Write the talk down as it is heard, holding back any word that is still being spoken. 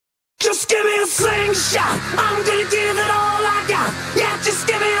Just give me a slingshot, I'm gonna give it all I got. Yeah, just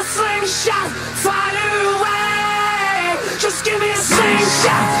give me a slingshot, fire away. Just give me a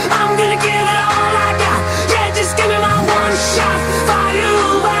slingshot, I'm gonna give it all I got. Yeah, just give me my one shot, fire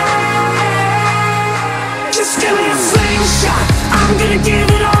away. Just give me a slingshot, I'm gonna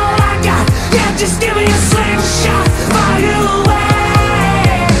give it all I got. Yeah, just give me a slingshot, fire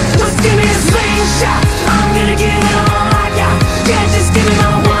away. Just give me a slingshot, I'm gonna give it all I got. Yeah, just give me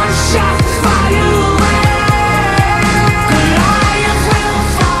my one shot, fire away. Goliath will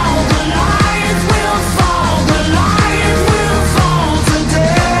fall, Goliath will fall, Goliath will fall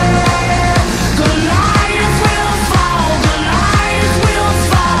today. Goliath will fall, Goliath will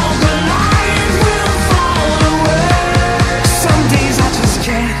fall, Goliath will fall away. Some days I just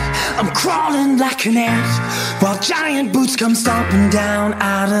can't, I'm crawling like an ant, while giant boots come stomping down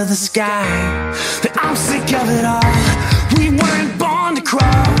out of the sky. But I'm sick of it all, we weren't born to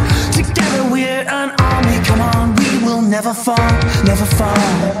crawl. Together we're an army, come on, we will never fall, never fall.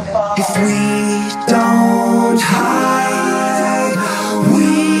 If we don't hide, we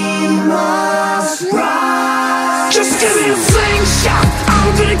must rise. Just give me a slingshot, I'm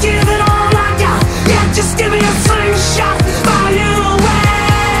gonna give it all I got. Yeah, just give me a slingshot, fire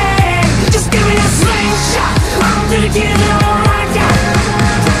away. Just give me a slingshot, I'm gonna give it all I got.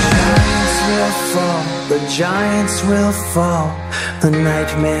 The giants will fall, the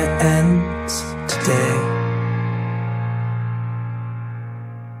nightmare ends today.